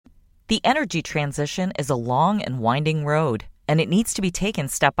The energy transition is a long and winding road, and it needs to be taken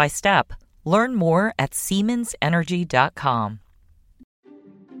step by step. Learn more at SiemensEnergy.com.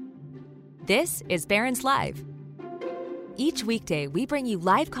 This is Barron's Live. Each weekday, we bring you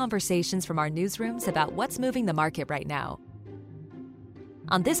live conversations from our newsrooms about what's moving the market right now.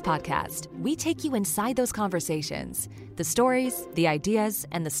 On this podcast, we take you inside those conversations, the stories, the ideas,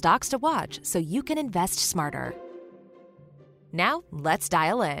 and the stocks to watch so you can invest smarter. Now, let's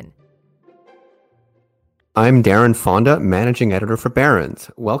dial in. I'm Darren Fonda, Managing Editor for Barron's.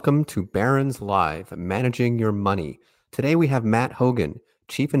 Welcome to Barron's Live, Managing Your Money. Today we have Matt Hogan,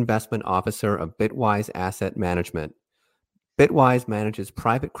 Chief Investment Officer of Bitwise Asset Management. Bitwise manages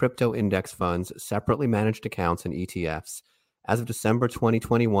private crypto index funds, separately managed accounts, and ETFs. As of December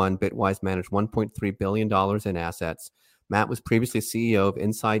 2021, Bitwise managed $1.3 billion in assets. Matt was previously CEO of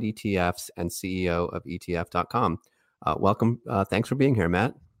Inside ETFs and CEO of ETF.com. Welcome. Thanks for being here,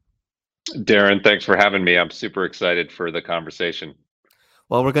 Matt. Darren, thanks for having me. I'm super excited for the conversation.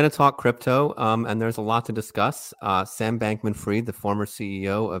 Well, we're going to talk crypto, and there's a lot to discuss. Sam Bankman-Fried, the former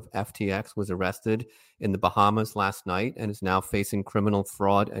CEO of FTX, was arrested in the Bahamas last night and is now facing criminal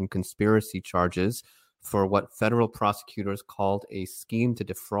fraud and conspiracy charges for what federal prosecutors called a scheme to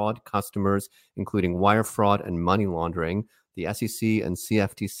defraud customers, including wire fraud and money laundering. The SEC and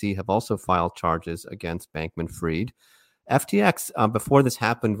CFTC have also filed charges against Bankman-Fried. FTX, before this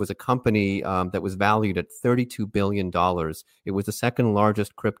happened, was a company that was valued at $32 billion. It was the second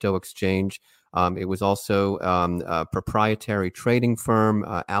largest crypto exchange. It was also a proprietary trading firm,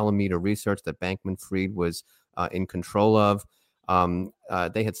 Alameda Research, that Bankman-Fried was in control of.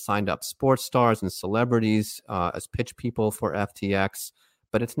 They had signed up sports stars and celebrities as pitch people for FTX.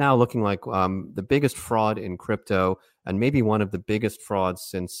 But it's now looking like the biggest fraud in crypto, and maybe one of the biggest frauds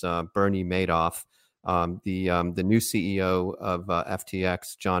since Bernie Madoff. The new CEO of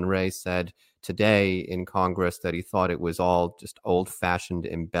FTX, John Ray, said today in Congress that he thought it was all just old-fashioned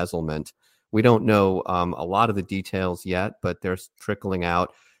embezzlement. We don't know a lot of the details yet, but they're trickling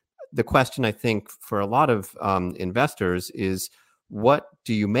out. The question, I think, for a lot of investors is, what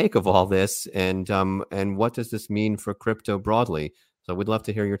do you make of all this, and what does this mean for crypto broadly? So we'd love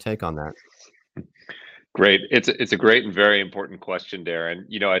to hear your take on that. Great. It's a great and very important question, Darren.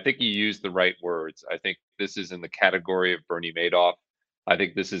 I think you used the right words. I think this is in the category of Bernie Madoff. I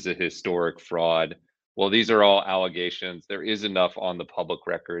think this is a historic fraud. Well, these are all allegations. There is enough on the public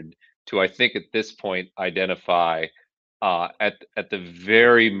record to, I think, at this point, identify at the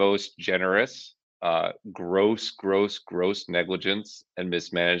very most generous, gross negligence and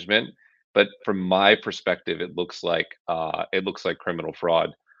mismanagement. But from my perspective, it looks like criminal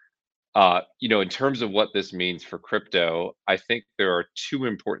fraud. In terms of what this means for crypto, I think there are two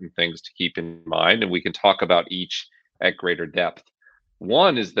important things to keep in mind, and we can talk about each at greater depth.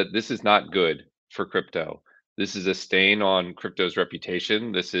 One is that this is not good for crypto. This is a stain on crypto's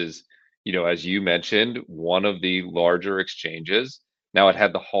reputation. This is, as you mentioned, one of the larger exchanges. Now, it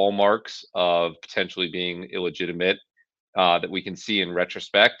had the hallmarks of potentially being illegitimate that we can see in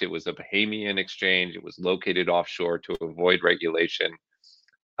retrospect. It was a Bahamian exchange. It was located offshore to avoid regulation.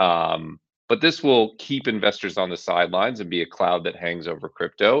 But this will keep investors on the sidelines and be a cloud that hangs over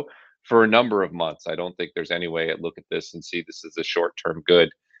crypto for a number of months. I don't think there's any way to look at this and see this as a short-term good.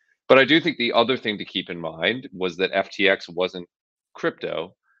 But I do think the other thing to keep in mind was that FTX wasn't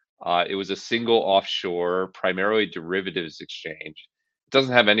crypto. It was a single offshore, primarily derivatives exchange. It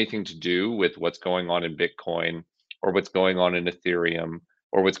doesn't have anything to do with what's going on in Bitcoin or what's going on in Ethereum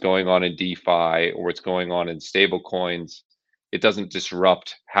or what's going on in DeFi or what's going on in stable coins. It doesn't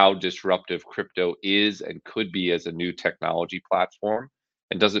disrupt how disruptive crypto is and could be as a new technology platform,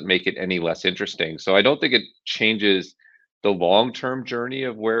 and doesn't make it any less interesting. So I don't think it changes the long-term journey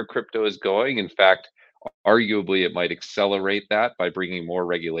of where crypto is going. In fact, arguably, it might accelerate that by bringing more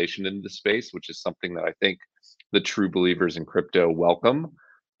regulation into the space, which is something that I think the true believers in crypto welcome.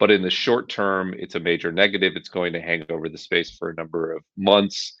 But in the short term, it's a major negative. It's going to hang over the space for a number of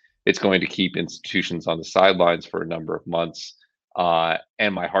months. It's going to keep institutions on the sidelines for a number of months.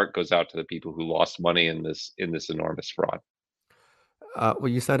 And my heart goes out to the people who lost money in this enormous fraud. Well,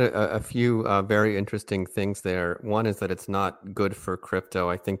 you said a few very interesting things there. One is that it's not good for crypto.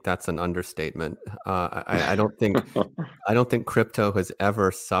 I think that's an understatement. I don't think crypto has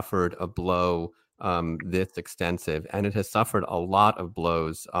ever suffered a blow this extensive, and it has suffered a lot of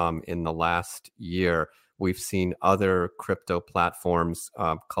blows in the last year. We've seen other crypto platforms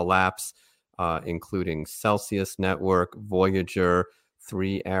collapse, including Celsius Network, Voyager,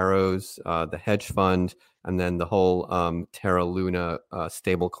 Three Arrows, the hedge fund, and then the whole Terra Luna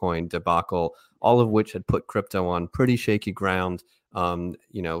stablecoin debacle, all of which had put crypto on pretty shaky ground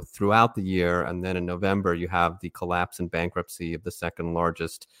throughout the year. And then in November, you have the collapse and bankruptcy of the second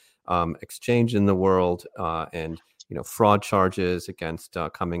largest exchange in the world, and fraud charges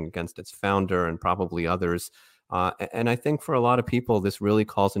coming against its founder and probably others. And I think for a lot of people, this really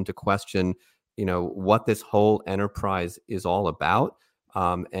calls into question, what this whole enterprise is all about,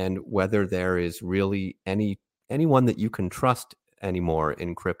 and whether there is really anyone that you can trust anymore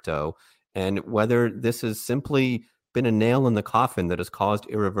in crypto, and whether this has simply been a nail in the coffin that has caused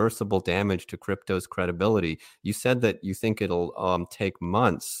irreversible damage to crypto's credibility. You said that you think it'll take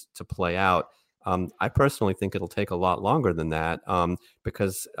months to play out. I personally think it'll take a lot longer than that,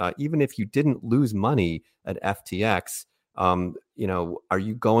 because even if you didn't lose money at FTX, are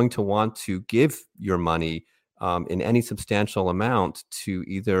you going to want to give your money in any substantial amount to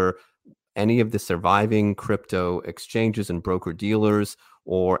either any of the surviving crypto exchanges and broker dealers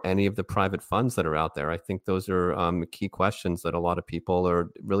or any of the private funds that are out there? I think those are key questions that a lot of people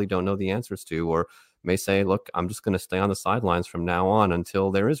really don't know the answers to, or may say, look, I'm just going to stay on the sidelines from now on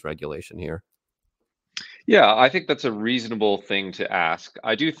until there is regulation here. Yeah, I think that's a reasonable thing to ask.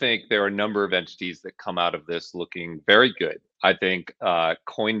 I do think there are a number of entities that come out of this looking very good. I think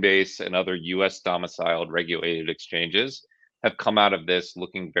Coinbase and other US domiciled regulated exchanges have come out of this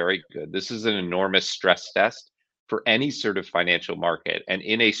looking very good. This is an enormous stress test for any sort of financial market. And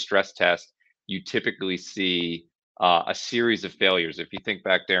in a stress test, you typically see a series of failures. If you think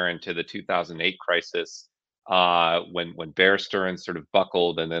back, Darren, to the 2008 crisis, when Bear Stearns sort of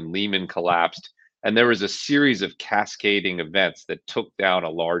buckled and then Lehman collapsed, and there was a series of cascading events that took down a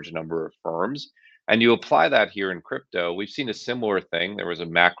large number of firms. And you apply that here in crypto, we've seen a similar thing. There was a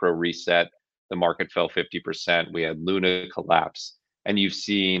macro reset. The market fell 50%. We had Luna collapse. And you've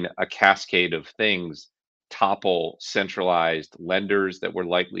seen a cascade of things topple centralized lenders that were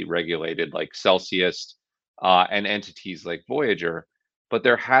lightly regulated, like Celsius, and entities like Voyager. But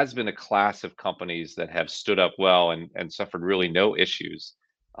there has been a class of companies that have stood up well and suffered really no issues.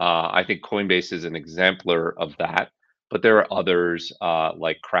 I think Coinbase is an exemplar of that, but there are others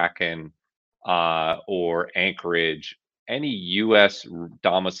like Kraken or Anchorage. Any US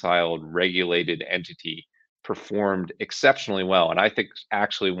domiciled regulated entity performed exceptionally well. And I think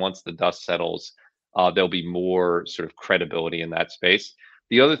actually once the dust settles, there'll be more sort of credibility in that space.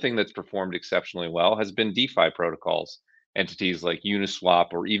 The other thing that's performed exceptionally well has been DeFi protocols. Entities like Uniswap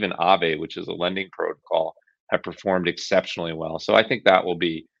or even Aave, which is a lending protocol, have performed exceptionally well. So I think that will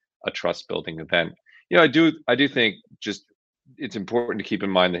be a trust building event. I do think just it's important to keep in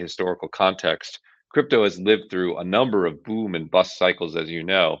mind the historical context. Crypto has lived through a number of boom and bust cycles, as you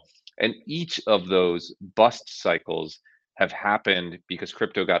know, and each of those bust cycles have happened because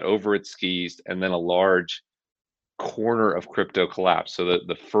crypto got over its skis and then a large corner of crypto collapsed. So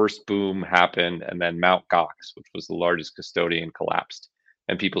the first boom happened and then Mt. Gox, which was the largest custodian, collapsed.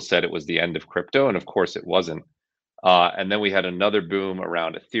 And people said it was the end of crypto. And of course it wasn't. And then we had another boom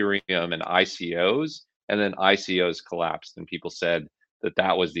around Ethereum and ICOs. And then ICOs collapsed. And people said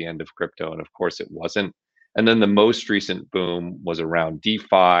that was the end of crypto. And of course it wasn't. And then the most recent boom was around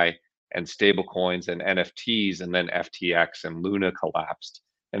DeFi and stablecoins and NFTs. And then FTX and Luna collapsed.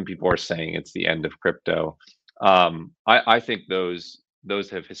 And people are saying it's the end of crypto. I think those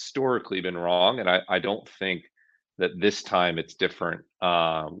have historically been wrong. And I don't think that this time it's different,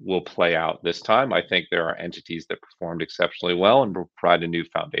 will play out this time. I think there are entities that performed exceptionally well and will provide a new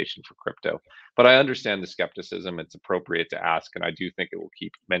foundation for crypto. But I understand the skepticism. It's appropriate to ask, and I do think it will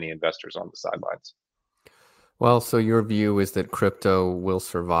keep many investors on the sidelines. Well, so your view is that crypto will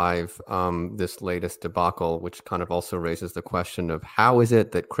survive this latest debacle, which kind of also raises the question of how is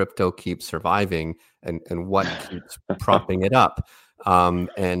it that crypto keeps surviving and what keeps propping it up?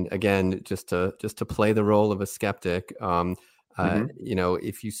 And again, just to play the role of a skeptic,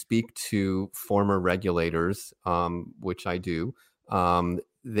 if you speak to former regulators, which I do,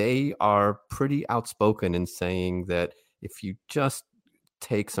 they are pretty outspoken in saying that if you just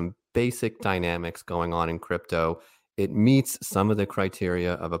take some basic dynamics going on in crypto, it meets some of the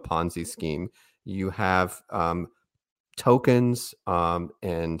criteria of a Ponzi scheme. You have tokens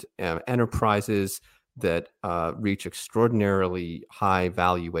and enterprises that reach extraordinarily high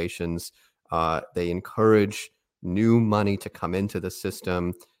valuations. They encourage new money to come into the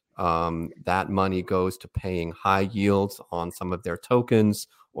system. That money goes to paying high yields on some of their tokens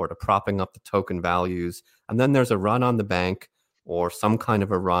or to propping up the token values. And then there's a run on the bank or some kind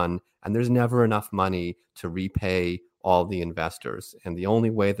of a run, and there's never enough money to repay all the investors. And the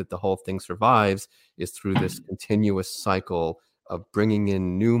only way that the whole thing survives is through this continuous cycle of bringing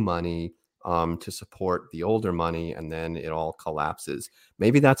in new money to support the older money, and then it all collapses.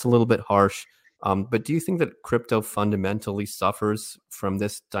 Maybe that's a little bit harsh, But do you think that crypto fundamentally suffers from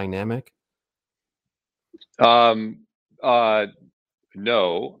this dynamic? Um, uh,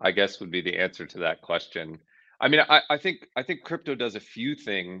 no, I guess would be the answer to that question. I mean, I think crypto does a few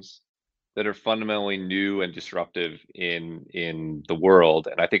things that are fundamentally new and disruptive in the world,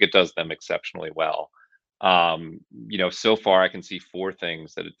 and I think it does them exceptionally well. So far I can see four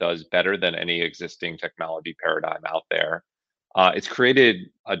things that it does better than any existing technology paradigm out there. It's created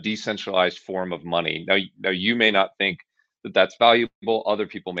a decentralized form of money. Now you may not think that that's valuable. Other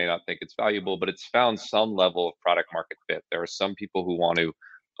people may not think it's valuable, but it's found some level of product market fit. There are some people who want to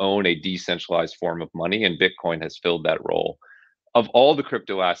own a decentralized form of money, and Bitcoin has filled that role. Of all the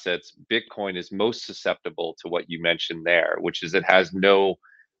crypto assets, Bitcoin is most susceptible to what you mentioned there, which is it has no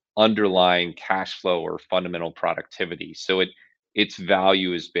underlying cash flow or fundamental productivity. So its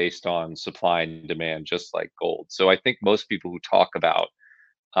value is based on supply and demand, just like gold. So I think most people who talk about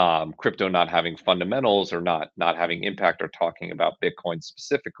crypto not having fundamentals or not having impact are talking about Bitcoin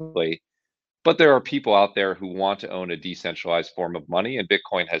specifically. But there are people out there who want to own a decentralized form of money, and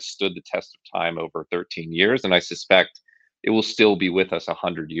Bitcoin has stood the test of time over 13 years, and I suspect it will still be with us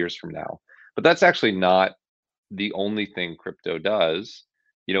 100 years from now. But that's actually not the only thing crypto does.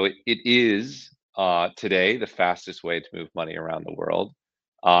 It is today the fastest way to move money around the world,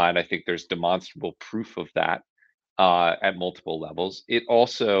 and I think there's demonstrable proof of that at multiple levels. It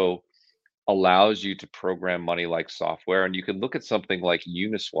also allows you to program money like software, and you can look at something like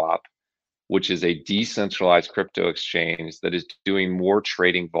Uniswap, which is a decentralized crypto exchange that is doing more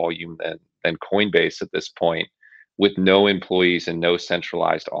trading volume than Coinbase at this point, with no employees and no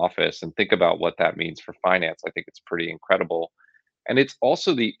centralized office. And think about what that means for finance. I think it's pretty incredible. And it's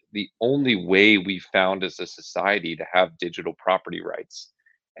also the only way we've found as a society to have digital property rights.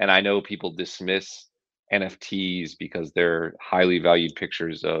 And I know people dismiss NFTs because they're highly valued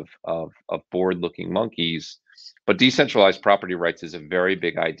pictures of bored-looking monkeys, but decentralized property rights is a very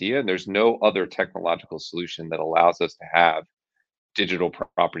big idea, and there's no other technological solution that allows us to have digital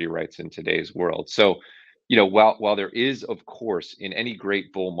property rights in today's world. So, while there is, of course, in any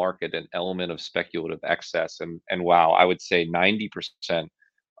great bull market, an element of speculative excess, and wow, I would say 90%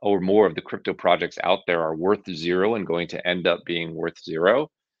 or more of the crypto projects out there are worth zero and going to end up being worth zero.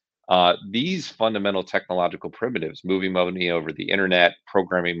 These fundamental technological primitives, moving money over the internet,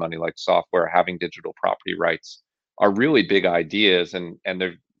 programming money like software, having digital property rights, are really big ideas, and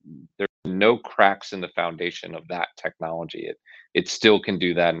there's no cracks in the foundation of that technology. It still can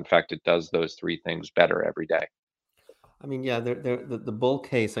do that. In fact, it does those three things better every day. I mean, yeah, the bull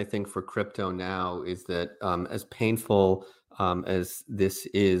case, I think, for crypto now is that as painful as this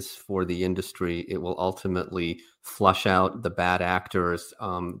is for the industry, it will ultimately flush out the bad actors,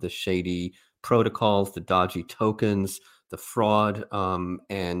 the shady protocols, the dodgy tokens, the fraud,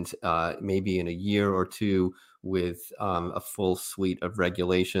 and maybe in a year or two, with a full suite of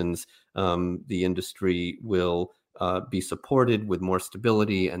regulations, the industry will be supported with more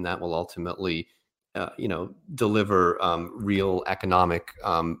stability, and that will ultimately deliver real economic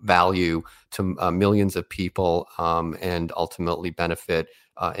value to millions of people, and ultimately benefit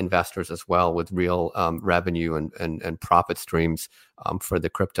investors as well, with real revenue and profit streams for the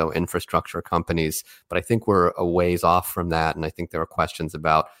crypto infrastructure companies. But I think we're a ways off from that, and I think there are questions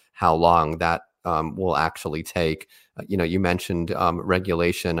about how long that will actually take. You mentioned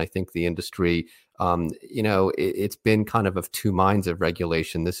regulation. I think the industry, it's been kind of two minds of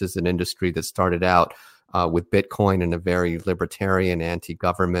regulation. This is an industry that started out with Bitcoin in a very libertarian,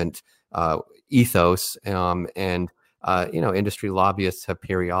 anti-government ethos, and industry lobbyists have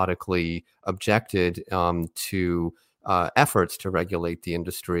periodically objected to efforts to regulate the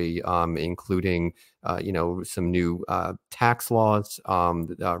industry, including some new tax laws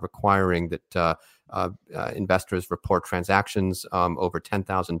requiring that investors report transactions over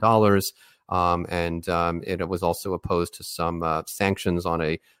 $10,000. And it was also opposed to some sanctions on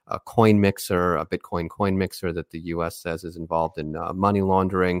a coin mixer, a Bitcoin coin mixer that the U.S. says is involved in money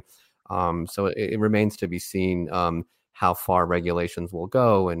laundering. So it remains to be seen how far regulations will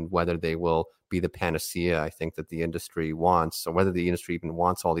go and whether they will be the panacea, I think, that the industry wants, or whether the industry even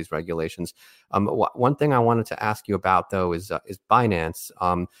wants all these regulations. One thing I wanted to ask you about, though, is Binance.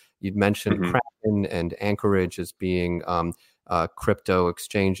 You'd mentioned Kraken and Anchorage as being crypto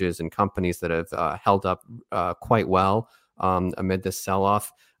exchanges and companies that have held up quite well amid this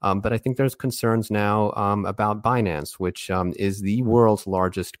sell-off. But I think there's concerns now about Binance, which is the world's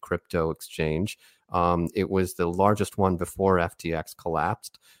largest crypto exchange. It was the largest one before FTX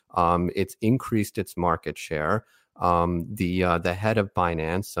collapsed. It's increased its market share. The head of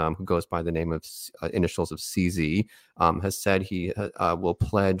Binance, who goes by the name of initials of CZ, has said he will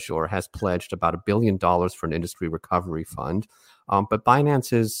pledge or has pledged about $1 billion for an industry recovery fund. But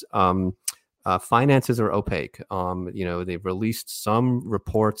Binance's finances are opaque. They've released some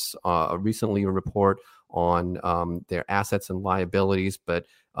reports, recently a report on their assets and liabilities, but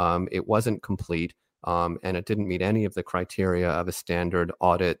it wasn't complete. And it didn't meet any of the criteria of a standard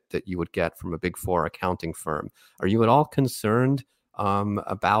audit that you would get from a Big Four accounting firm. Are you at all concerned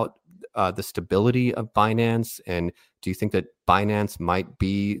about the stability of Binance? And do you think that Binance might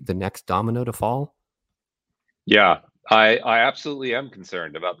be the next domino to fall? Yeah, I absolutely am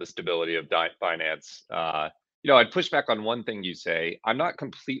concerned about the stability of Binance. I'd push back on one thing you say. I'm not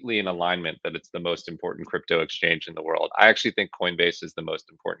completely in alignment that it's the most important crypto exchange in the world. I actually think Coinbase is the most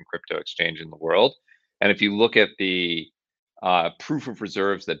important crypto exchange in the world. And if you look at the proof of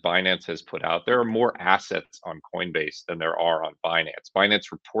reserves that Binance has put out, there are more assets on Coinbase than there are on Binance.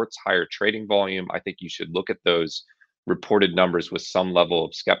 Binance reports higher trading volume. I think you should look at those reported numbers with some level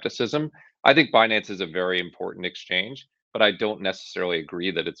of skepticism. I think Binance is a very important exchange, but I don't necessarily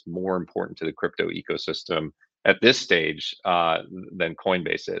agree that it's more important to the crypto ecosystem at this stage than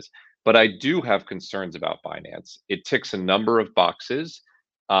Coinbase is. But I do have concerns about Binance. It ticks a number of boxes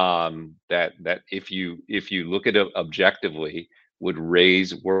that if you look at it objectively would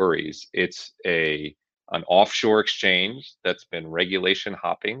raise worries. It's an offshore exchange that's been regulation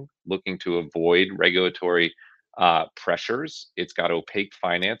hopping, looking to avoid regulatory pressures. It's got opaque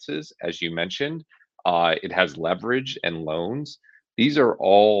finances, as you mentioned. It has leverage and loans. These are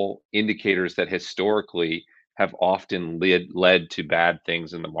all indicators that historically have often led to bad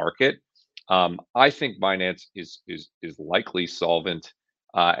things in the market. I think Binance is likely solvent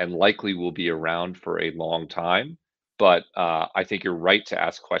and likely will be around for a long time. But I think you're right to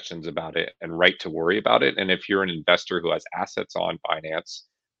ask questions about it and right to worry about it. And if you're an investor who has assets on Binance,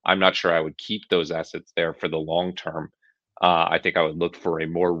 I'm not sure I would keep those assets there for the long term. I think I would look for a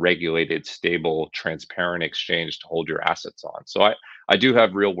more regulated, stable, transparent exchange to hold your assets on. So I do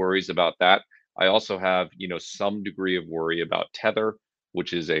have real worries about that. I also have, some degree of worry about Tether,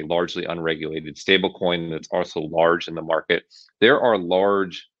 which is a largely unregulated stablecoin that's also large in the market. There are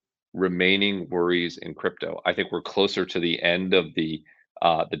large remaining worries in crypto. I think we're closer to the end of the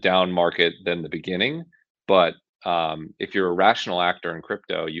down market than the beginning. But if you're a rational actor in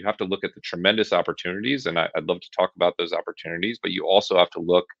crypto, you have to look at the tremendous opportunities, and I'd love to talk about those opportunities. But you also have to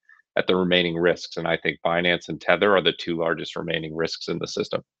look at the remaining risks, and I think Binance and Tether are the two largest remaining risks in the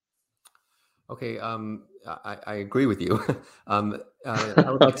system. Okay, I agree with you. I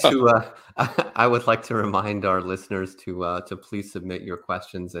would like to I would like to remind our listeners to please submit your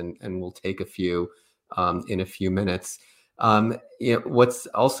questions, and we'll take a few in a few minutes. What's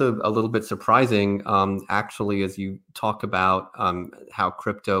also a little bit surprising, actually, as you talk about how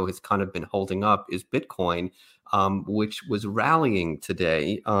crypto has kind of been holding up, is Bitcoin, which was rallying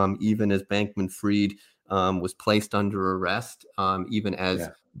today, even as Bankman-Fried was placed under arrest, even as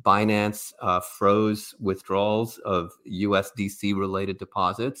Binance froze withdrawals of USDC related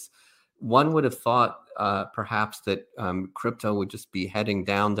deposits. One would have thought perhaps that crypto would just be heading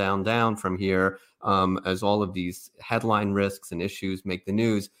down, down, down from here as all of these headline risks and issues make the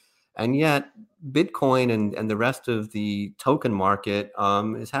news. And yet Bitcoin and the rest of the token market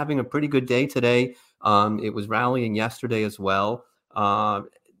is having a pretty good day today. It was rallying yesterday as well.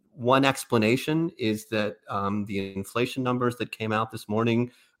 One explanation is that the inflation numbers that came out this morning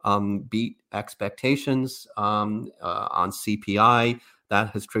beat expectations on CPI.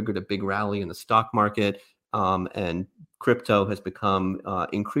 That has triggered a big rally in the stock market, and crypto has become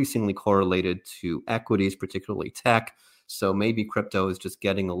increasingly correlated to equities, particularly tech. So maybe crypto is just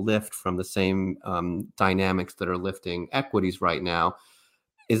getting a lift from the same dynamics that are lifting equities right now.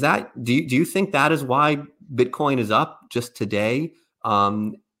 Do you think that is why Bitcoin is up just today?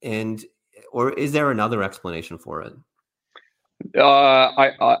 Or is there another explanation for it?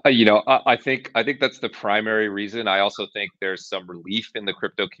 I think that's the primary reason. I also think there's some relief in the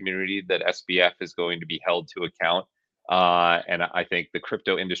crypto community that SBF is going to be held to account, and I think the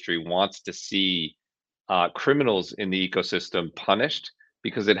crypto industry wants to see criminals in the ecosystem punished,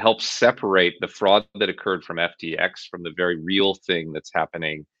 because it helps separate the fraud that occurred from FTX from the very real thing that's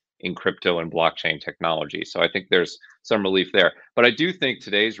happening in crypto and blockchain technology. So I think there's some relief there. But I do think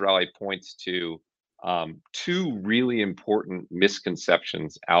today's rally points to two really important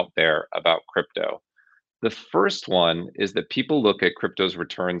misconceptions out there about crypto. The first one is that people look at crypto's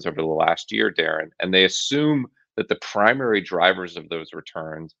returns over the last year, Darren, and they assume that the primary drivers of those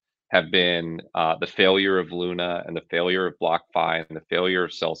returns have been the failure of Luna and the failure of BlockFi and the failure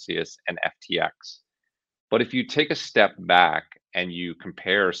of Celsius and FTX. But if you take a step back and you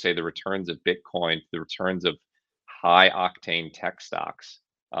compare, say, the returns of Bitcoin to the returns of high octane tech stocks,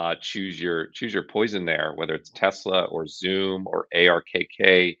 choose your poison there, whether it's Tesla or Zoom or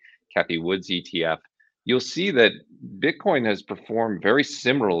ARKK, Kathy Wood's ETF. You'll see that Bitcoin has performed very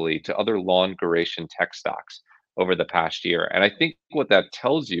similarly to other long duration tech stocks over the past year. And I think what that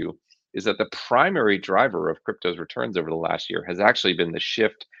tells you is that the primary driver of crypto's returns over the last year has actually been the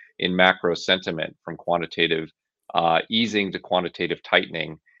shift in macro sentiment from quantitative easing to quantitative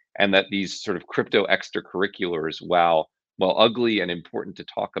tightening, and that these sort of crypto extracurriculars, while ugly and important to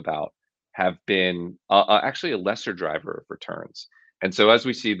talk about, have been actually a lesser driver of returns. And so, as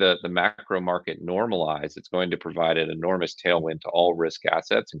we see the macro market normalize, it's going to provide an enormous tailwind to all risk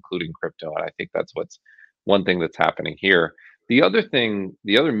assets, including crypto. And I think that's what's one thing that's happening here. The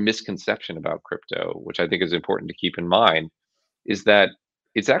other misconception about crypto, which I think is important to keep in mind, is that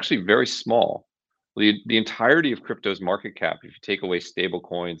it's actually very small. The entirety of crypto's market cap, if you take away stable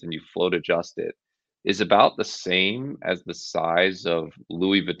coins and you float adjust it, is about the same as the size of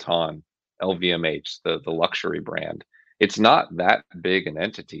Louis Vuitton, LVMH, the luxury brand. It's not that big an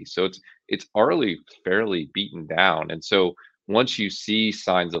entity. So it's already fairly beaten down. And so once you see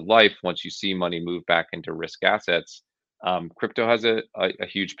signs of life, once you see money move back into risk assets, crypto has a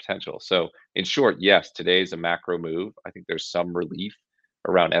huge potential. So in short, yes, today's a macro move. I think there's some relief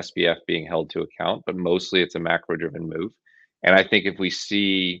around SBF being held to account, but mostly it's a macro driven move. And I think if we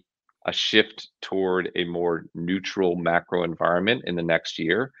see a shift toward a more neutral macro environment in the next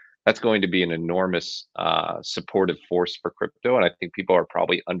year, that's going to be an enormous supportive force for crypto. And I think people are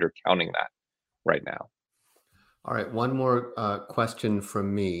probably undercounting that right now. All right, one more question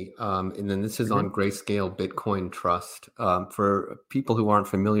from me, and then this is on Grayscale Bitcoin Trust. For people who aren't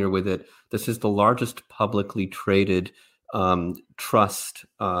familiar with it, this is the largest publicly traded trust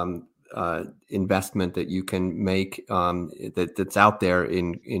investment that you can make that's out there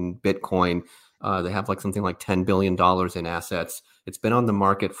in Bitcoin. They have something like $10 billion in assets. It's been on the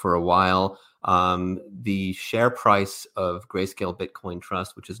market for a while. The share price of Grayscale Bitcoin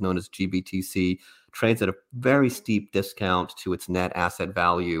Trust, which is known as GBTC, trades at a very steep discount to its net asset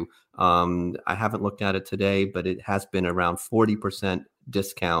value. I haven't looked at it today, but it has been around 40%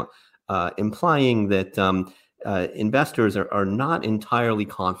 discount, implying that investors are not entirely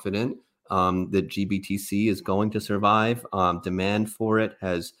confident that GBTC is going to survive. Demand for it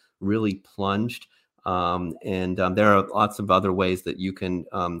has really plunged. And there are lots of other ways that you can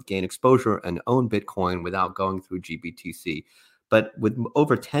gain exposure and own Bitcoin without going through GBTC. But with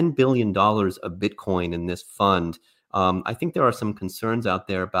over $10 billion of Bitcoin in this fund, I think there are some concerns out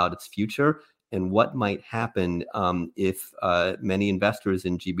there about its future and what might happen if many investors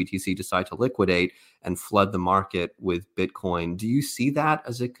in GBTC decide to liquidate and flood the market with Bitcoin. Do you see that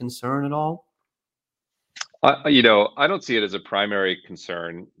as a concern at all? I don't see it as a primary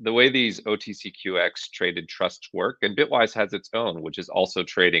concern. The way these OTCQX traded trusts work, and Bitwise has its own, which is also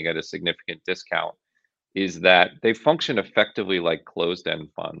trading at a significant discount, is that they function effectively like closed-end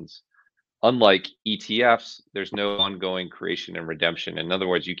funds. Unlike ETFs, there's no ongoing creation and redemption. In other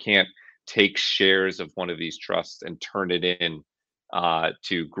words, you can't take shares of one of these trusts and turn it in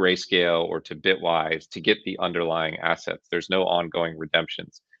to Grayscale or to Bitwise to get the underlying assets. There's no ongoing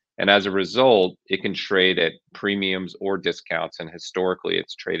redemptions. And as a result, it can trade at premiums or discounts. And historically,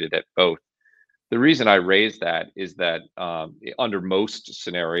 it's traded at both. The reason I raise that is that under most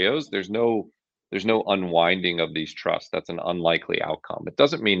scenarios, there's no unwinding of these trusts. That's an unlikely outcome. It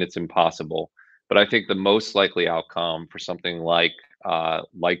doesn't mean it's impossible, but I think the most likely outcome for something like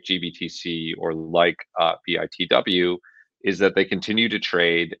GBTC or like BITW is that they continue to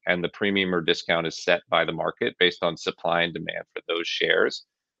trade and the premium or discount is set by the market based on supply and demand for those shares.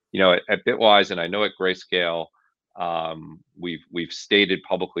 At Bitwise, and I know at Grayscale, we've stated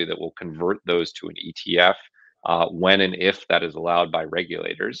publicly that we'll convert those to an ETF when and if that is allowed by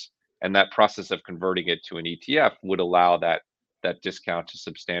regulators. And that process of converting it to an ETF would allow that discount to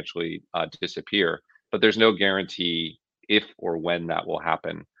substantially disappear. But there's no guarantee if or when that will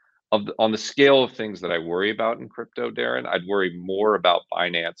happen. On the scale of things that I worry about in crypto, Darren, I'd worry more about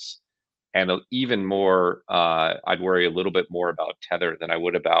Binance, and even more, I'd worry a little bit more about Tether than I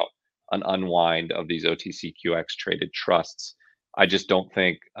would about an unwind of these OTCQX traded trusts. I just don't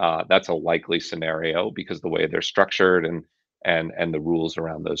think that's a likely scenario because the way they're structured and the rules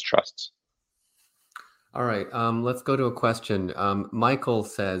around those trusts. All right, let's go to a question. Michael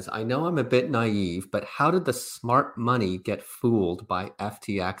says, I know I'm a bit naive, but how did the smart money get fooled by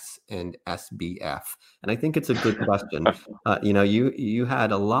FTX and SBF? And I think it's a good question. You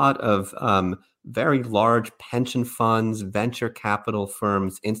had a lot of very large pension funds, venture capital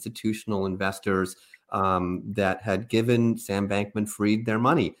firms, institutional investors that had given Sam Bankman-Fried their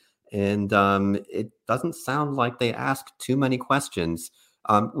money. And it doesn't sound like they asked too many questions.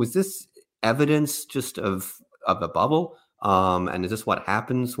 Was this evidence just of a bubble? And is this what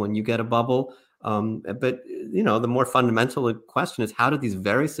happens when you get a bubble? But the more fundamental question is, how did these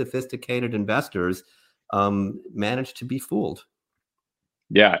very sophisticated investors manage to be fooled?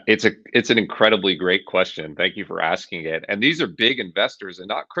 Yeah, it's an incredibly great question. Thank you for asking it. And these are big investors and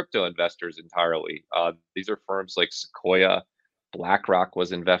not crypto investors entirely. These are firms like Sequoia, BlackRock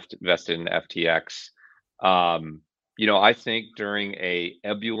was invested in FTX. I think during a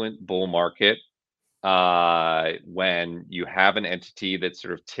ebullient bull market, when you have an entity that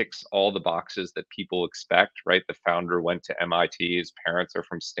sort of ticks all the boxes that people expect, right? The founder went to MIT, his parents are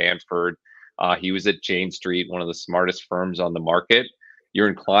from Stanford. He was at Jane Street, one of the smartest firms on the market. You're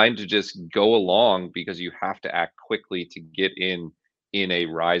inclined to just go along because you have to act quickly to get in a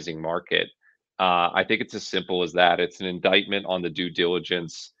rising market. I think it's as simple as that. It's an indictment on the due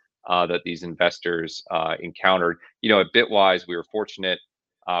diligence that these investors encountered. At Bitwise, we were fortunate.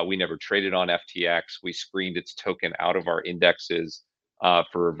 We never traded on FTX. We screened its token out of our indexes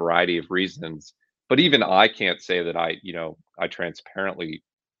for a variety of reasons. But even I can't say that I transparently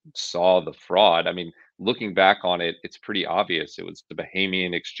saw the fraud. I mean, looking back on it, it's pretty obvious. It was the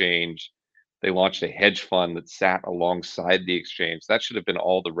Bahamian exchange. They launched a hedge fund that sat alongside the exchange. That should have been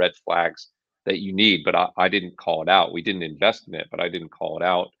all the red flags that you need, but I didn't call it out. We didn't invest in it, but I didn't call it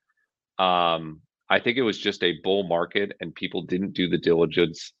out. I think it was just a bull market and people didn't do the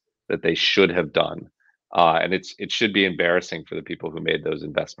diligence that they should have done. And it should be embarrassing for the people who made those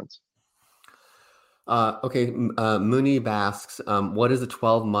investments. Okay, Munib asks, what is the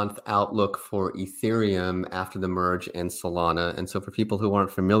 12-month outlook for Ethereum after the merge and Solana? And so for people who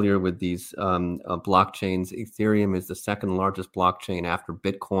aren't familiar with these blockchains, Ethereum is the second largest blockchain after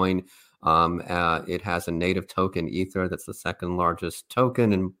Bitcoin. It has a native token, Ether, that's the second largest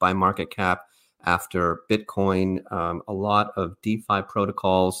token and by market cap after Bitcoin. A lot of DeFi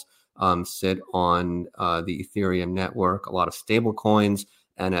protocols sit on the Ethereum network, a lot of stable coins,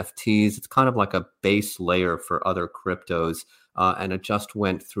 NFTs. It's kind of like a base layer for other cryptos. And it just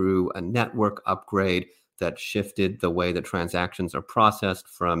went through a network upgrade that shifted the way that transactions are processed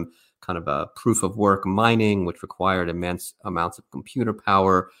from kind of a proof of work mining, which required immense amounts of computer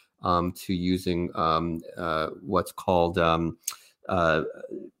power, to using what's called, I'm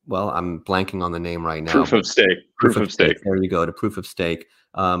blanking on the name right now. Proof of stake. Proof of stake. There you go, to proof of stake,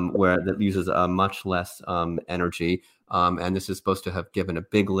 where that uses much less energy. And this is supposed to have given a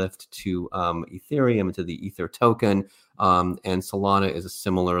big lift to Ethereum, to the Ether token. And Solana is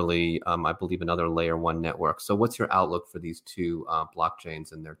similarly, I believe, another layer one network. So what's your outlook for these two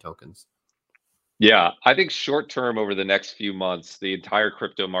blockchains and their tokens? Yeah, I think short term over the next few months, the entire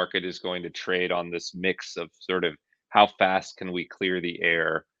crypto market is going to trade on this mix of sort of how fast can we clear the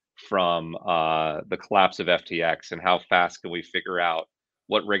air from the collapse of FTX and how fast can we figure out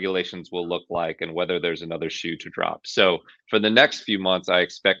what regulations will look like and whether there's another shoe to drop. So for the next few months, I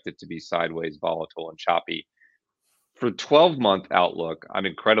expect it to be sideways, volatile, and choppy. For 12-month outlook, I'm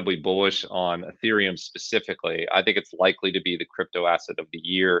incredibly bullish on Ethereum specifically. I think it's likely to be the crypto asset of the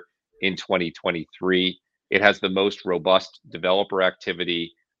year in 2023. It has the most robust developer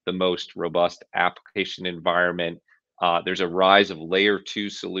activity, the most robust application environment. There's a rise of layer 2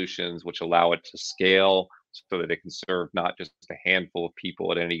 solutions which allow it to scale so that it can serve not just a handful of people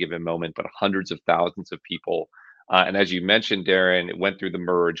at any given moment, but hundreds of thousands of people. And as you mentioned, Darren, it went through the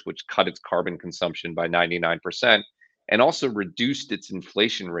merge, which cut its carbon consumption by 99% and also reduced its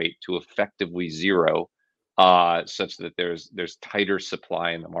inflation rate to effectively zero, such that there's tighter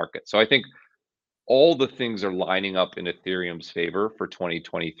supply in the market. So I think all the things are lining up in Ethereum's favor for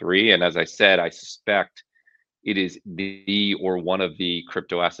 2023. And as I said, I suspect it is the or one of the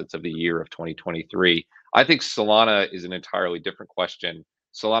crypto assets of the year of 2023. I think Solana is an entirely different question.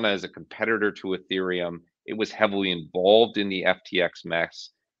 Solana is a competitor to Ethereum. It was heavily involved in the FTX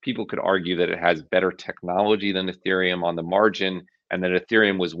mess. People could argue that it has better technology than Ethereum on the margin, and that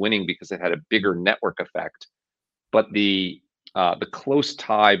Ethereum was winning because it had a bigger network effect. But the close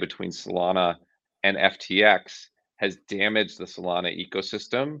tie between Solana and FTX has damaged the Solana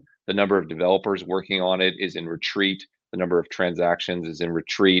ecosystem. The number of developers working on it is in retreat. The number of transactions is in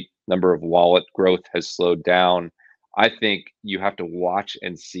retreat. Number of wallet growth has slowed down. I think you have to watch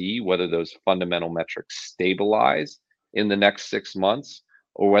and see whether those fundamental metrics stabilize in the next 6 months,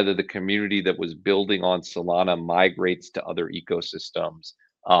 or whether the community that was building on Solana migrates to other ecosystems,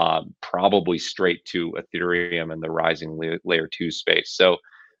 probably straight to Ethereum and the rising layer 2 space. So,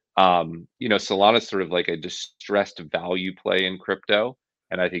 Solana is sort of like a distressed value play in crypto.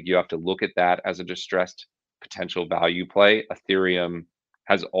 And I think you have to look at that as a distressed potential value play. Ethereum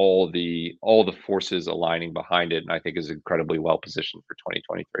has all the forces aligning behind it, and I think is incredibly well positioned for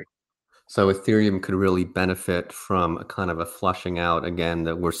 2023. So Ethereum could really benefit from a kind of a flushing out again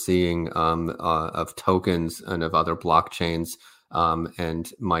that we're seeing of tokens and of other blockchains,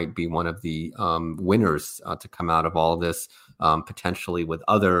 and might be one of the winners to come out of all this, potentially with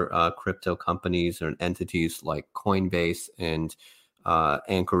other crypto companies or entities like Coinbase and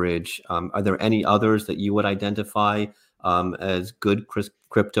Anchorage. Are there any others that you would identify as good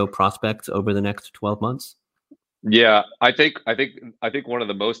crypto prospects over the next 12 months? Yeah, I think one of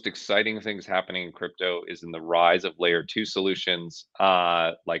the most exciting things happening in crypto is in the rise of layer two solutions,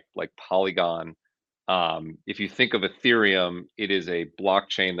 like Polygon. If you think of Ethereum, it is a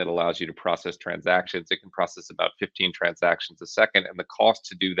blockchain that allows you to process transactions. It can process about 15 transactions a second, and the cost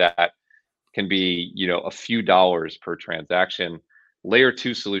to do that can be, a few dollars per transaction. Layer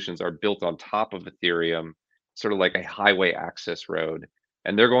two solutions are built on top of Ethereum, sort of like a highway access road.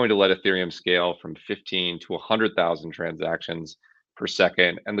 And they're going to let Ethereum scale from 15 to 100,000 transactions per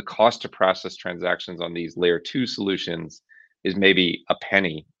second. And the cost to process transactions on these layer two solutions is maybe a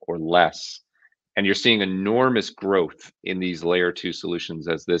penny or less. And you're seeing enormous growth in these layer two solutions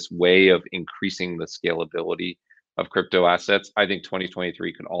as this way of increasing the scalability of crypto assets. I think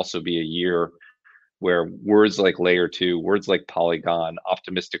 2023 can also be a year where words like layer two, words like Polygon,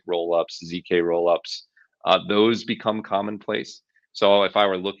 optimistic rollups, ZK rollups, those become commonplace. So if I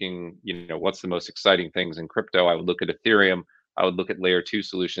were looking, what's the most exciting things in crypto, I would look at Ethereum, I would look at layer two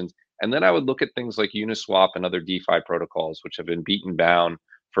solutions, and then I would look at things like Uniswap and other DeFi protocols, which have been beaten down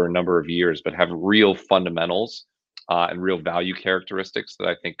for a number of years, but have real fundamentals and real value characteristics that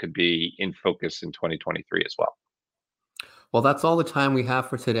I think could be in focus in 2023 as well. Well, that's all the time we have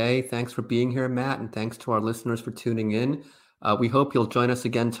for today. Thanks for being here, Matt, and thanks to our listeners for tuning in. We hope you'll join us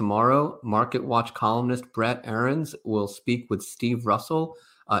again tomorrow. Market Watch columnist Brett Ahrens will speak with Steve Russell,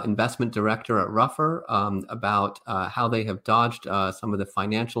 investment director at Ruffer, about how they have dodged some of the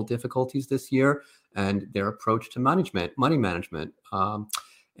financial difficulties this year and their approach to money management.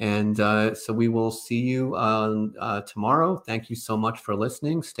 So we will see you tomorrow. Thank you so much for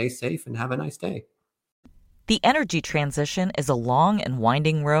listening. Stay safe and have a nice day. The energy transition is a long and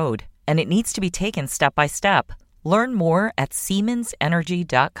winding road, and it needs to be taken step by step. Learn more at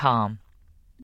SiemensEnergy.com.